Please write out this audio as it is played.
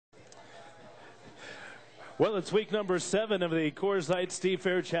Well, it's week number 7 of the Coors Light Steve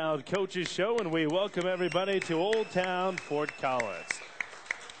Fairchild Coaches Show, and we welcome everybody to Old Town Fort Collins.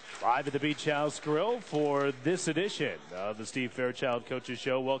 Live at the Beach House Grill for this edition of the Steve Fairchild Coaches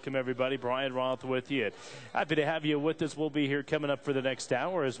Show. Welcome, everybody. Brian Roth with you. Happy to have you with us. We'll be here coming up for the next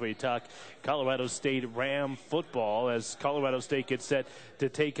hour as we talk Colorado State Ram football as Colorado State gets set to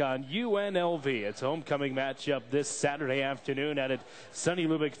take on UNLV. It's a homecoming matchup this Saturday afternoon at sunny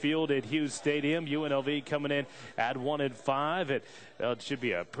Lubick Field at Hughes Stadium. UNLV coming in at 1-5. It should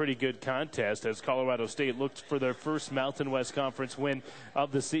be a pretty good contest as Colorado State looks for their first Mountain West Conference win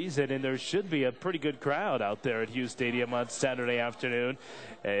of the season, and there should be a pretty good crowd out there at Hughes Stadium on Saturday afternoon.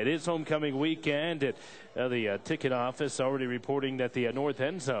 It is homecoming weekend. The ticket office already reporting that the north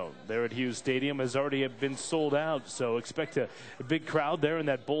end zone there at Hughes Stadium has already been sold out, so expect a big crowd there in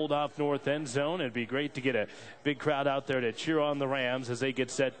that bowled off north end zone. It'd be great to get a big crowd out there to cheer on the Rams as they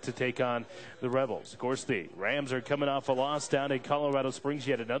get set to take on the Rebels. Of course, the Rams are coming off a loss down in Colorado Springs.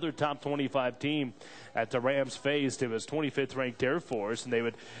 Yet another top 25 team at the Rams faced. It was 25th ranked Air Force, and they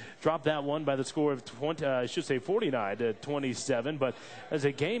would drop that one by the score of 49-27. But as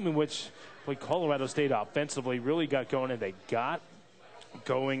a game in which Colorado State offensively really got going, and they got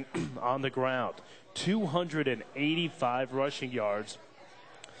going on the ground. 285 rushing yards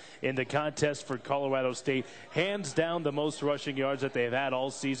in the contest for Colorado State. Hands down the most rushing yards that they've had all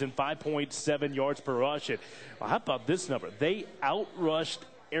season, 5.7 yards per rush. And how about this number? They outrushed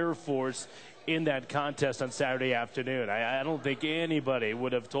Air Force in that contest on Saturday afternoon. I don't think anybody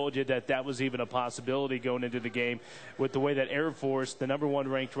would have told you that that was even a possibility going into the game with the way that Air Force, the #1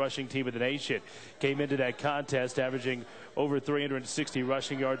 ranked rushing team of the nation, came into that contest averaging over 360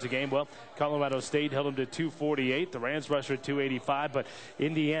 rushing yards a game. Well, Colorado State held them to 248. The Rams rushed for 285, but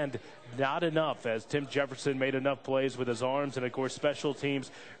in the end, not enough as Tim Jefferson made enough plays with his arms. And, of course, special teams.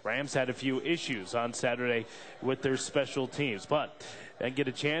 Rams had a few issues on Saturday with their special teams. But and get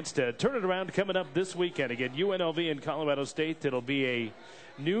a chance to turn it around coming up this weekend. Again, UNLV and Colorado State. It'll be a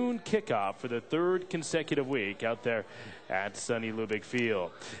noon kickoff for the 3rd consecutive week out there at sunny Lubick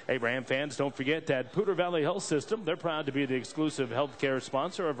Field. Hey, Ram fans, don't forget that Poudre Valley Health System, they're proud to be the exclusive health care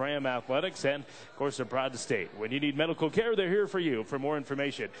sponsor of Ram Athletics, and, of course, they're proud to state when you need medical care, they're here for you. For more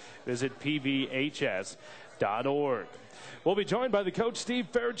information, visit pvhs.org. We'll be joined by the coach, Steve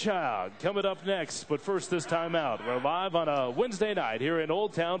Fairchild, coming up next. But first, this time out, we're live on a Wednesday night here in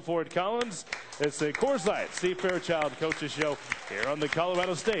Old Town Fort Collins. It's the Coors Light Steve Fairchild Coaches Show here on the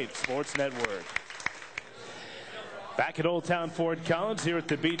Colorado State Sports Network. Back at Old Town Fort Collins here at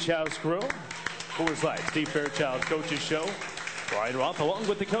the Beach House Grill. Coors Light Steve Fairchild Coaches Show. Brian Roth along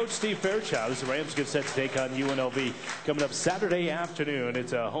with the coach, Steve Fairchild, as the Rams get set to take on UNLV coming up Saturday afternoon.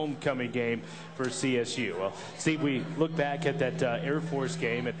 It's a homecoming game for CSU. Well, Steve, we look back at that Air Force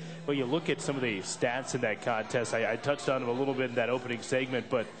game, and you look at some of the stats in that contest. I touched on them a little bit in that opening segment,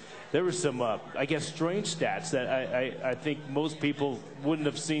 but there were some, I guess, strange stats that I think most people wouldn't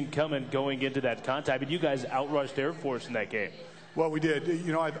have seen coming going into that contest. I mean, you guys outrushed Air Force in that game. Well, we did.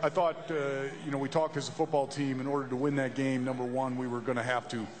 I thought, we talked as a football team. In order to win that game, number one, we were going to have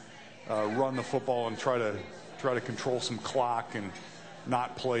to run the football and try to control some clock and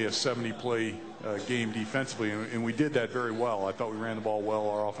not play a 70-play game defensively. And we did that very well. I thought we ran the ball well.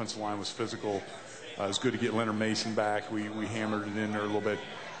 Our offensive line was physical. It was good to get Leonard Mason back. We hammered it in there a little bit.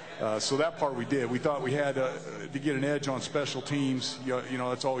 So that part we did. We thought we had to get an edge on special teams.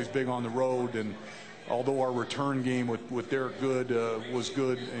 That's always big on the road. And although our return game with Derek Good was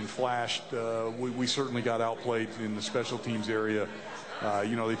good and flashed, we certainly got outplayed in the special teams area.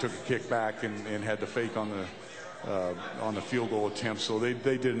 They took a kick back and had the fake on the field goal attempt, so they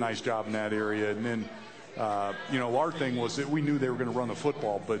did a nice job in that area. And then, our thing was that we knew they were going to run the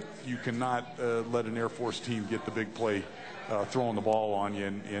football, but you cannot let an Air Force team get the big play throwing the ball on you.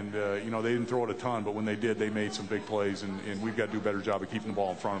 And they didn't throw it a ton, but when they did, they made some big plays, and we've got to do a better job of keeping the ball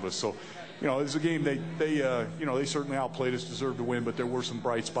in front of us. So, it was a game they certainly outplayed us, deserved to win, but there were some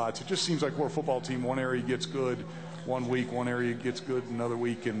bright spots. It just seems like we're a football team. One area gets good one week, one area gets good another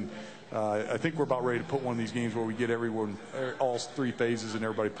week, and I think we're about ready to put one of these games where we get everyone, all 3 phases, and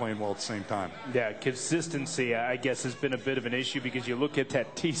everybody playing well at the same time. Yeah, consistency, I guess, has been a bit of an issue because you look at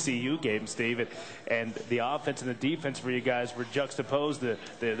that TCU game, Steve, and the offense and the defense for you guys were juxtaposed. The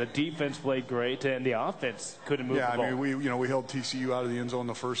defense played great, and the offense couldn't move the ball. Yeah, I mean, we held TCU out of the end zone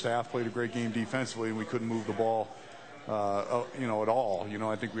the first half, played a great game defensively, and we couldn't move the ball. At all.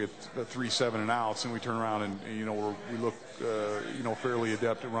 I think we had 3 7-and-outs, and we turn around and we look fairly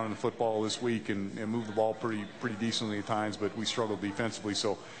adept at running the football this week and move the ball pretty decently at times, but we struggled defensively.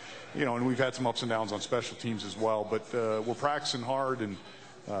 So, and we've had some ups and downs on special teams as well. But we're practicing hard, and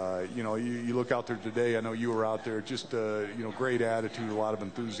You look out there today. I know you were out there. Just great attitude, a lot of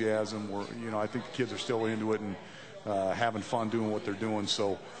enthusiasm. I think the kids are still into it and having fun doing what they're doing.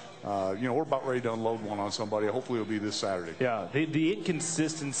 So, we're about ready to unload one on somebody. Hopefully it'll be this Saturday. Yeah, the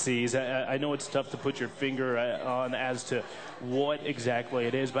inconsistencies, I know it's tough to put your finger on as to what exactly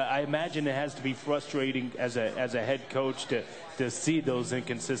it is, but I imagine it has to be frustrating as a head coach to see those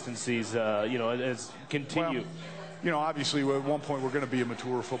inconsistencies, as continue. Well, obviously at one point we're going to be a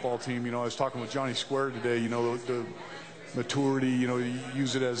mature football team. I was talking with Johnny Square today, the maturity, you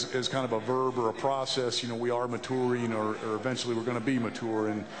use it as kind of a verb or a process. We are maturing, or eventually we're going to be mature.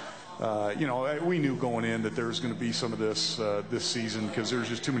 And, we knew going in that there was going to be some of this season, because there's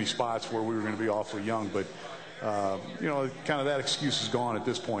just too many spots where we were going to be awfully young. But, kind of that excuse is gone at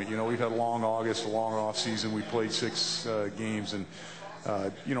this point. We've had a long August, a long off season. We played 6 games, and,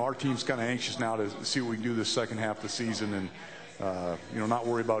 our team's kind of anxious now to see what we can do this second half of the season, and, not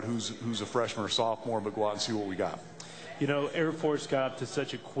worry about who's a freshman or sophomore, but go out and see what we got. Air Force got up to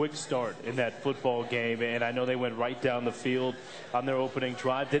such a quick start in that football game, and I know they went right down the field on their opening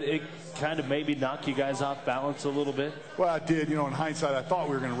drive. Did it kind of maybe knock you guys off balance a little bit? Well, it did. In hindsight, I thought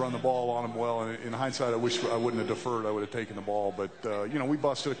we were going to run the ball on them well. And in hindsight, I wish I wouldn't have deferred. I would have taken the ball. But, we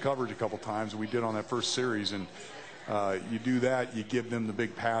busted a coverage a couple times, and we did on that first series. And you do that, you give them the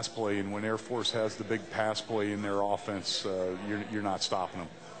big pass play. And when Air Force has the big pass play in their offense, you're not stopping them.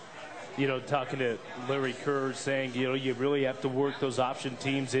 Talking to Larry Kerr, saying, you really have to work those option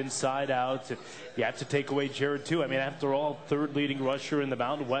teams inside out. You have to take away Jared, too. I mean, after all, third leading rusher in the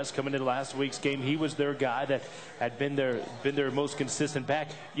Mountain West coming into last week's game. He was their guy that had been their most consistent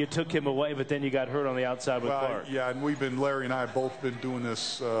back. You took him away, but then you got hurt on the outside with Clark. Yeah, and Larry and I have both been doing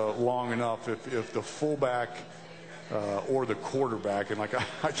this long enough. If the fullback or the quarterback, and like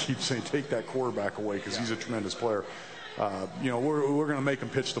I keep saying, take that quarterback away, because he's a tremendous player. We're going to make them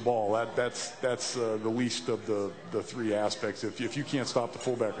pitch the ball. That's the least of the 3 aspects. If you can't stop the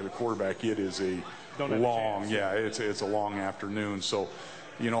fullback or the quarterback, it is a long, it's a long afternoon. So,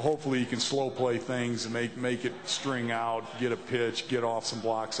 hopefully you can slow play things and make it string out, get a pitch, get off some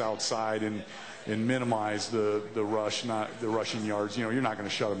blocks outside, and minimize the rush, not the rushing yards. You're not going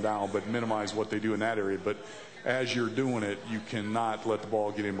to shut them down, but minimize what they do in that area. But as you're doing it, you cannot let the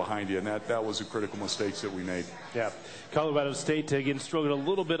ball get in behind you, and that was the critical mistakes that we made. Yeah, Colorado State again struggled a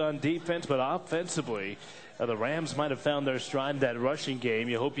little bit on defense, but offensively, the Rams might have found their stride in that rushing game.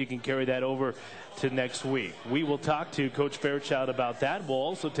 You hope you can carry that over to next week. We will talk to Coach Fairchild about that. We'll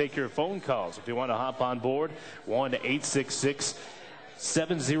also take your phone calls if you want to hop on board.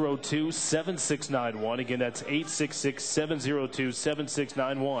 1-866-702-7691. Again, that's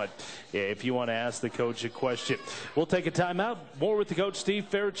 866-702-7691 if you want to ask the coach a question. We'll take a timeout. More with the coach, Steve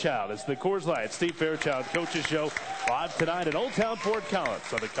Fairchild. It's the Coors Light Steve Fairchild Coaches Show, live tonight at Old Town Fort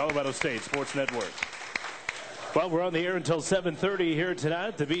Collins on the Colorado State Sports Network. Well, we're on the air until 7:30 here tonight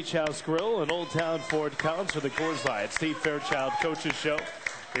at the Beach House Grill in Old Town Fort Collins for the Coors Light Steve Fairchild Coaches Show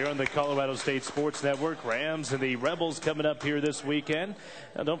here on the Colorado State Sports Network. Rams and the Rebels coming up here this weekend.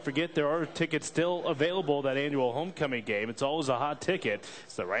 Now, don't forget, there are tickets still available, that annual homecoming game. It's always a hot ticket.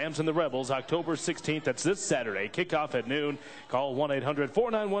 It's the Rams and the Rebels, October 16th. That's this Saturday. Kickoff at noon. Call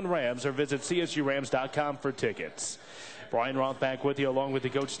 1-800-491-RAMS or visit csurams.com for tickets. Brian Roth back with you, along with the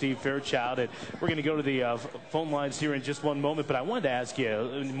coach, Steve Fairchild. And we're going to go to the phone lines here in just one moment. But I wanted to ask you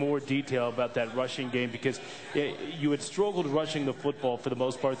in more detail about that rushing game, because you had struggled rushing the football for the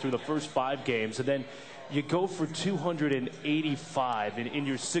most part through the first 5 games. And then you go for 285 in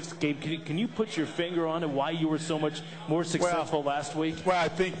your 6th game. Can you put your finger on it, why you were so much more successful last week? Well, I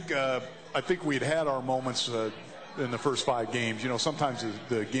think we'd had our moments in the first 5 games. Sometimes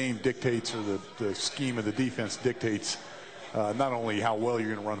the game dictates, or the scheme of the defense dictates not only how well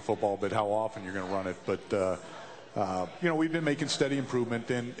you're going to run football, but how often you're going to run it. But, we've been making steady improvement.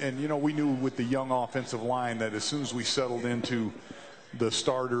 And we knew with the young offensive line that as soon as we settled into the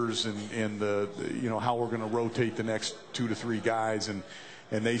starters and the how we're going to rotate the next 2 to 3 guys, and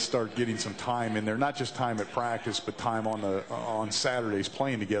they start getting some time in there, not just time at practice, but time on Saturdays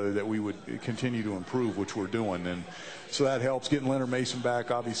playing together, that we would continue to improve, which we're doing. And so that helps. Getting Leonard Mason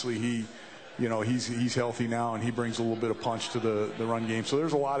back, obviously he's healthy now, and he brings a little bit of punch to the run game. So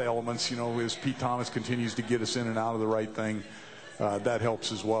there's a lot of elements. As Pete Thomas continues to get us in and out of the right thing, that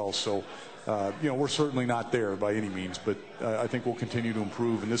helps as well. So we're certainly not there by any means, but I think we'll continue to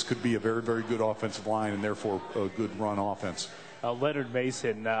improve, and this could be a very, very good offensive line, and therefore a good run offense. Leonard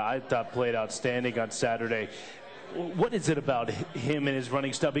Mason, I thought, played outstanding on Saturday. What is it about him and his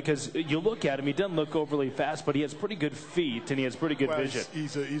running style? Because you look at him, he doesn't look overly fast, but he has pretty good feet and he has pretty good vision.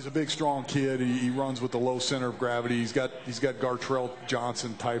 He's a big, strong kid. He runs with a low center of gravity. He's got Gartrell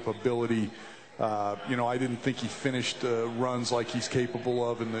Johnson type ability. I didn't think he finished runs like he's capable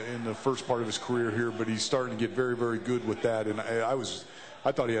of in the first part of his career here, but he's starting to get very, very good with that. And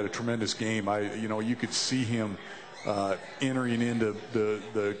I thought he had a tremendous game. You could see him entering into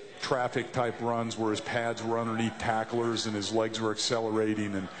the traffic type runs where his pads were underneath tacklers and his legs were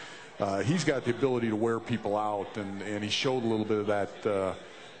accelerating, and he's got the ability to wear people out, and he showed a little bit of that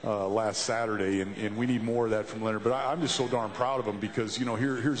last Saturday, and we need more of that from Leonard. But I'm just so darn proud of him because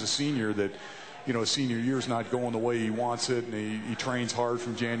here's a senior that his senior year's not going the way he wants it, and he trains hard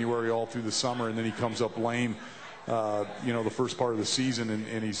from January all through the summer, and then he comes up lame the first part of the season,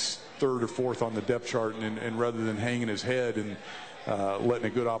 and he's third or fourth on the depth chart, and rather than hanging his head and letting a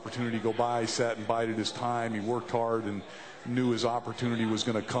good opportunity go by, he sat and bided his time. He worked hard and knew his opportunity was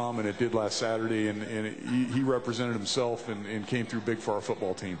going to come, and it did last Saturday, and he represented himself and came through big for our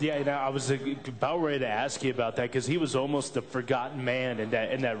football team. Yeah, I was about ready to ask you about that because he was almost a forgotten man in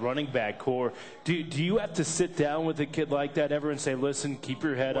that running back core. Do you have to sit down with a kid like that ever and say, listen, keep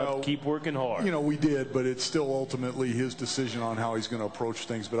your head up, keep working hard? We did, but it's still ultimately his decision on how he's going to approach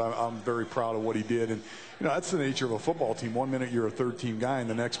things, but I'm very proud of what he did. And that's the nature of a football team. One minute you're a third-team guy, and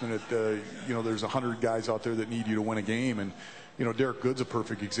the next minute, there's 100 guys out there that need you to win a game. And Derek Good's a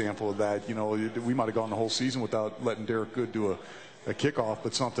perfect example of that. We might have gone the whole season without letting Derek Good do a kickoff,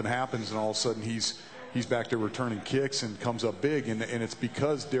 but something happens, and all of a sudden he's back there returning kicks and comes up big. And it's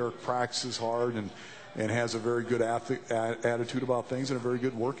because Derek practices hard and has a very good attitude about things and a very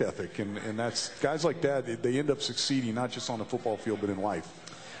good work ethic. And that's guys like that, they end up succeeding not just on the football field but in life.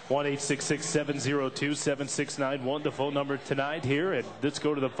 1-866-702-7691, the phone number tonight here. And let's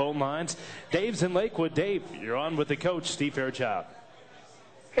go to the phone lines. Dave's in Lakewood. Dave, you're on with the coach, Steve Fairchild.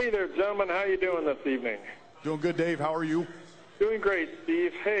 Hey there, gentlemen. How you doing this evening? Doing good, Dave. How are you? Doing great,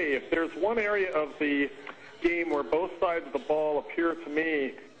 Steve. Hey, if there's one area of the game where both sides of the ball appear to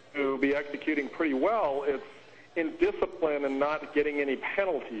me to be executing pretty well, it's in discipline and not getting any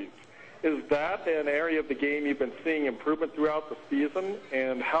penalties. Is that an area of the game you've been seeing improvement throughout the season,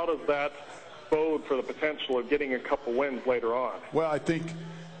 and how does that bode for the potential of getting a couple wins later on? Well, I think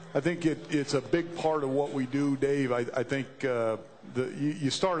it's a big part of what we do, Dave. I think you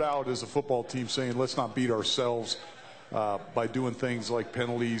start out as a football team saying let's not beat ourselves by doing things like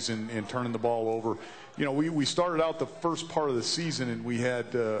penalties and turning the ball over. We started out the first part of the season and we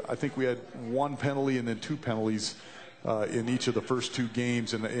had I think we had one penalty and then two penalties in each of the first two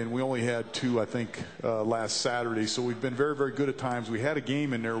games, and we only had two, I think, last Saturday. So we've been very, very good at times. We had a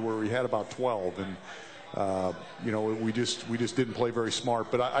game in there where we had about 12, and we just didn't play very smart.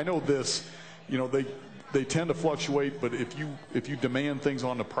 But I know this, they tend to fluctuate. But if you demand things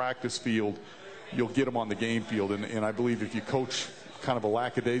on the practice field, you'll get them on the game field. And I believe if you coach kind of a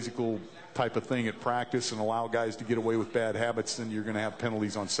lackadaisical type of thing at practice and allow guys to get away with bad habits, then you're going to have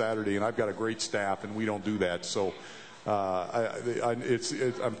penalties on Saturday. And I've got a great staff, and we don't do that. So.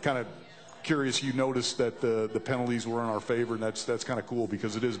 I'm kind of curious. You noticed that the penalties were in our favor, and that's kind of cool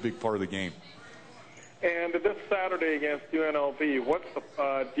because it is a big part of the game. And this Saturday against UNLV, what's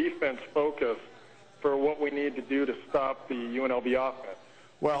the defense focus for what we need to do to stop the UNLV offense?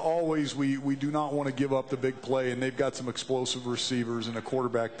 Well, always we do not want to give up the big play, and they've got some explosive receivers and a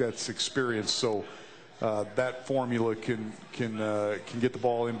quarterback that's experienced. So. That formula can get the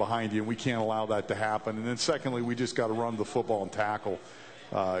ball in behind you, and we can't allow that to happen. And then secondly, we just got to run the football and tackle.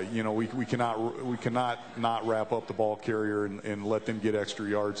 We cannot not wrap up the ball carrier and let them get extra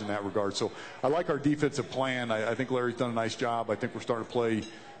yards in that regard. So I like our defensive plan. I think Larry's done a nice job. I think we're starting to play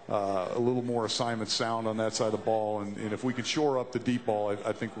a little more assignment sound on that side of the ball. And if we can shore up the deep ball,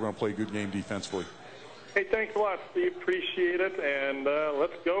 I think we're going to play a good game defensively. Hey, thanks a lot, Steve. Appreciate it. And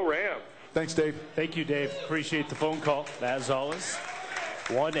let's go Rams. Thanks, Dave. Thank you, Dave. Appreciate the phone call, as always.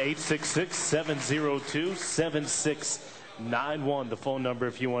 1-866-702-7691, the phone number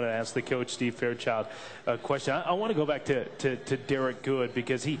if you want to ask the coach, Steve Fairchild, a question. I want to go back to Derek Good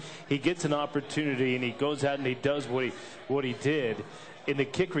because he gets an opportunity and he goes out and he does what he did in the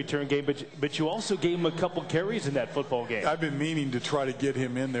kick return game, but you also gave him a couple carries in that football game. I've been meaning to try to get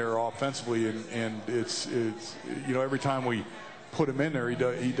him in there offensively, and it's every time we put him in there,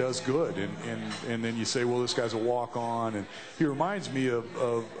 he does good, and then you say, well, this guy's a walk-on, and he reminds me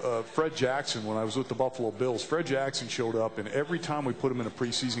of Fred Jackson when I was with the Buffalo Bills. Fred Jackson showed up, and every time we put him in a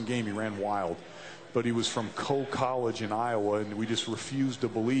preseason game, he ran wild. But he was from Coe College in Iowa, and we just refused to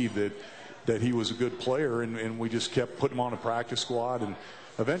believe that he was a good player, and we just kept putting him on a practice squad. And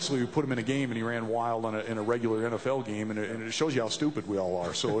eventually we put him in a game and he ran wild in a regular NFL game, and it shows you how stupid we all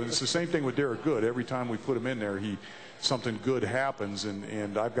are. So it's the same thing with Derek Good. Every time we put him in there, something good happens,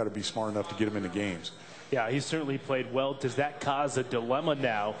 and I've got to be smart enough to get him into games. Yeah, he certainly played well. Does that cause a dilemma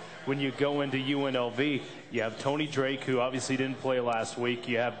now when you go into UNLV? You have Tony Drake, who obviously didn't play last week.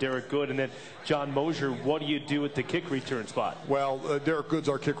 You have Derek Good, and then John Mosier. What do you do at the kick return spot? Well, Derek Good's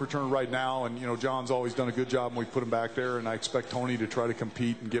our kick return right now, and John's always done a good job when we put him back there, and I expect Tony to try to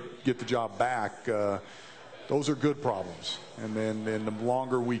compete and get the job back. Those are good problems, and then the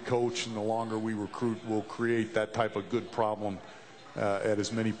longer we coach and the longer we recruit, we'll create that type of good problem at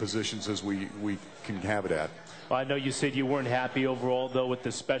as many positions as we can have it at. Well, I know you said you weren't happy overall, though, with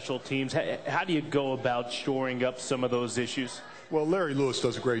the special teams. How do you go about shoring up some of those issues? Well, Larry Lewis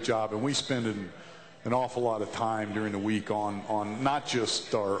does a great job, and we spend an awful lot of time during the week on not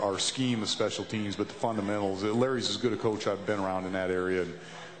just our scheme of special teams, but the fundamentals. Larry's as good a coach I've been around in that area.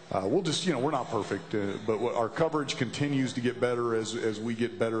 And we'll just, we're not perfect, but our coverage continues to get better as we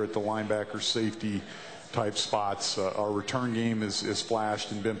get better at the linebacker, safety type spots. Our return game is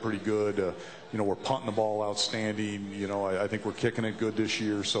flashed and been pretty good. We're punting the ball outstanding. I think we're kicking it good this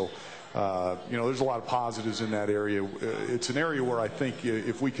year. So, there's a lot of positives in that area. It's an area where I think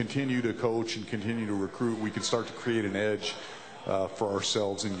if we continue to coach and continue to recruit, we can start to create an edge for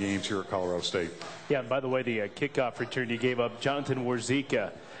ourselves in games here at Colorado State. Yeah, and by the way, the kickoff return you gave up, Jonathan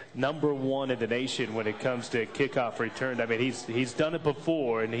Warzika, #1 in the nation when it comes to kickoff return. I mean, he's done it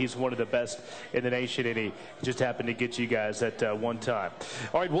before, and he's one of the best in the nation, and he just happened to get you guys at one time.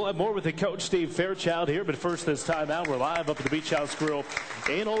 All right, we'll have more with the coach, Steve Fairchild, here, but first this time out, we're live up at the Beach House Grill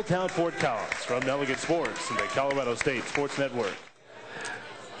in Old Town Fort Collins from Elegant Sports and the Colorado State Sports Network.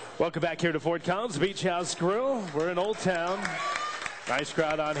 Welcome back here to Fort Collins, Beach House Grill. We're in Old Town. Nice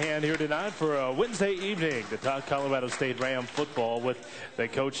crowd on hand here tonight for a Wednesday evening to talk Colorado State Ram football with the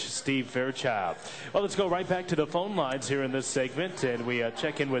coach, Steve Fairchild. Well, let's go right back to the phone lines here in this segment, and we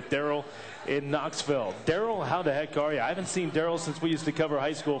check in with Daryl in Knoxville. Daryl, how the heck are you? I haven't seen Daryl since we used to cover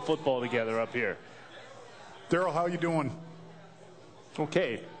high school football together up here. Daryl, how you doing?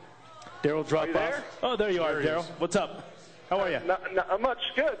 Okay. Daryl dropped off. Oh, there you are, Daryl. What's up? How are you? Not much.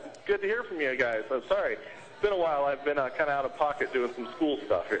 Good. Good to hear from you guys. I'm sorry. It's been a while. I've been kind of out of pocket doing some school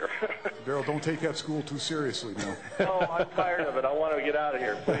stuff here. Daryl, don't take that school too seriously now. Oh, I'm tired of it. I want to get out of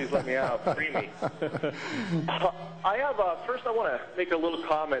here. Please let me out. Free me. I have, first I want to make a little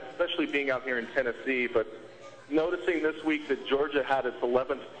comment, especially being out here in Tennessee, but noticing this week that Georgia had its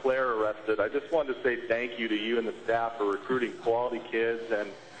 11th player arrested. I just wanted to say thank you to you and the staff for recruiting quality kids and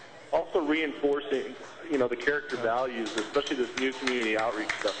also reinforcing, the character values, especially this new community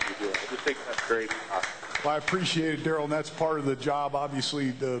outreach stuff you're doing. I just think that's great. Well, I appreciate it, Daryl, and that's part of the job.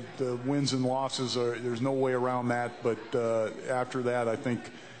 Obviously, the wins and losses, there's no way around that. But after that, I think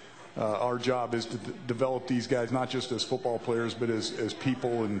our job is to develop these guys, not just as football players, but as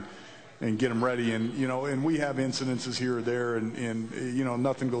people and get them ready. And, and we have incidences here or there, and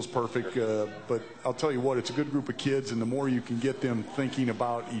nothing goes perfect. But I'll tell you what, it's a good group of kids, and the more you can get them thinking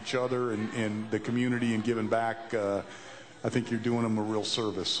about each other and the community and giving back, I think you're doing them a real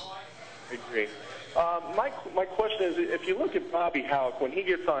service. I agree. My question is, if you look at Bobby Houck, when he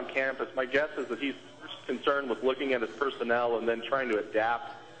gets on campus, my guess is that he's concerned with looking at his personnel and then trying to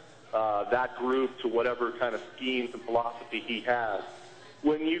adapt that group to whatever kind of schemes and philosophy he has.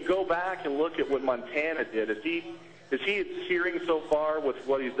 When you go back and look at what Montana did, is he adhering so far with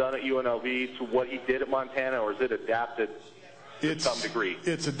what he's done at UNLV to what he did at Montana, or is it adapted to some degree?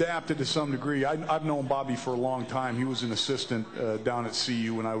 It's adapted to some degree. I've known Bobby for a long time. He was an assistant down at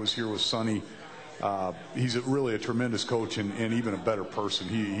CU when I was here with Sonny. He's really a tremendous coach and even a better person.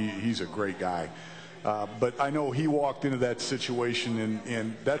 He's a great guy. But I know he walked into that situation,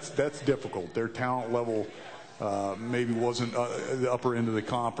 and that's difficult. Their talent level maybe wasn't the upper end of the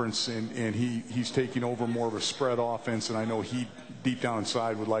conference, and he's taking over more of a spread offense, and I know he, deep down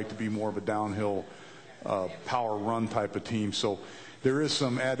inside, would like to be more of a downhill power run type of team. So there is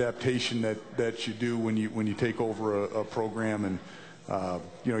some adaptation that you do when you take over a program, and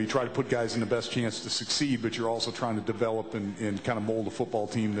you try to put guys in the best chance to succeed, but you're also trying to develop and kind of mold a football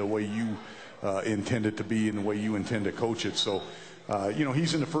team the way you intend it to be and the way you intend to coach it. So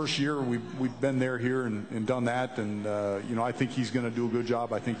he's in the first year. We've been here and done that, and I think he's going to do a good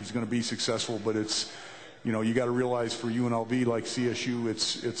job. I think he's going to be successful, but it's you got to realize for UNLV, like CSU,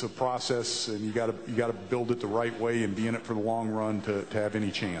 it's a process, and you got to build it the right way and be in it for the long run to have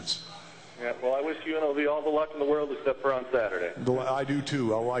any chance. Yeah, well, I wish UNLV all the luck in the world except for on Saturday. I do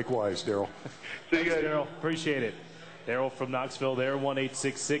too. Likewise, Daryl. Thanks, Daryl. Appreciate it. Daryl from Knoxville there,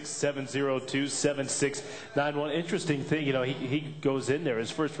 1-866-702-7691. Interesting thing, you know, he goes in there,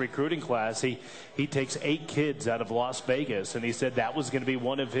 his first recruiting class, he takes 8 kids out of Las Vegas, and he said that was going to be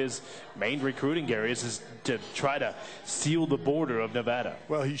one of his main recruiting areas, is to try to seal the border of Nevada.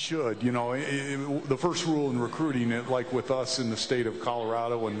 Well, he should. You know, the first rule in recruiting, like with us in the state of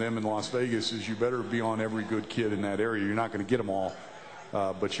Colorado and them in Las Vegas, is you better be on every good kid in that area. You're not going to get them all.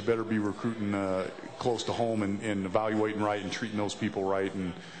 But you better be recruiting close to home and evaluating right and treating those people right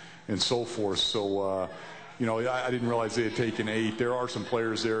and so forth. So, you know, I didn't realize they had taken 8. There are some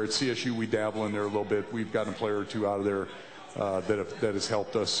players there. At CSU, we dabble in there a little bit. We've gotten a player or 2 out of there that has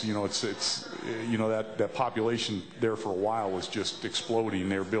helped us. You know, it's you know, that population there for a while was just exploding.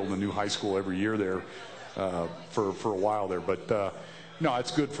 They were building a new high school every year there for a while there. But no,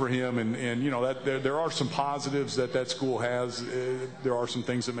 it's good for him, and you know, that there are some positives that school has. There are some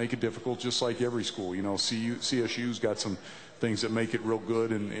things that make it difficult, just like every school. You know, CSU's got some things that make it real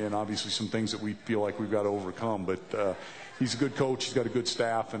good, and obviously some things that we feel like we've got to overcome. But he's a good coach. He's got a good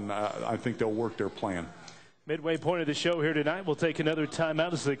staff, and I think they'll work their plan. Midway point of the show here tonight. We'll take another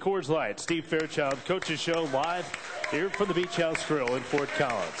timeout. This is the Coors Light Steve Fairchild Coaches Show live here from the Beach House Grill in Fort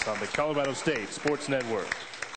Collins on the Colorado State Sports Network.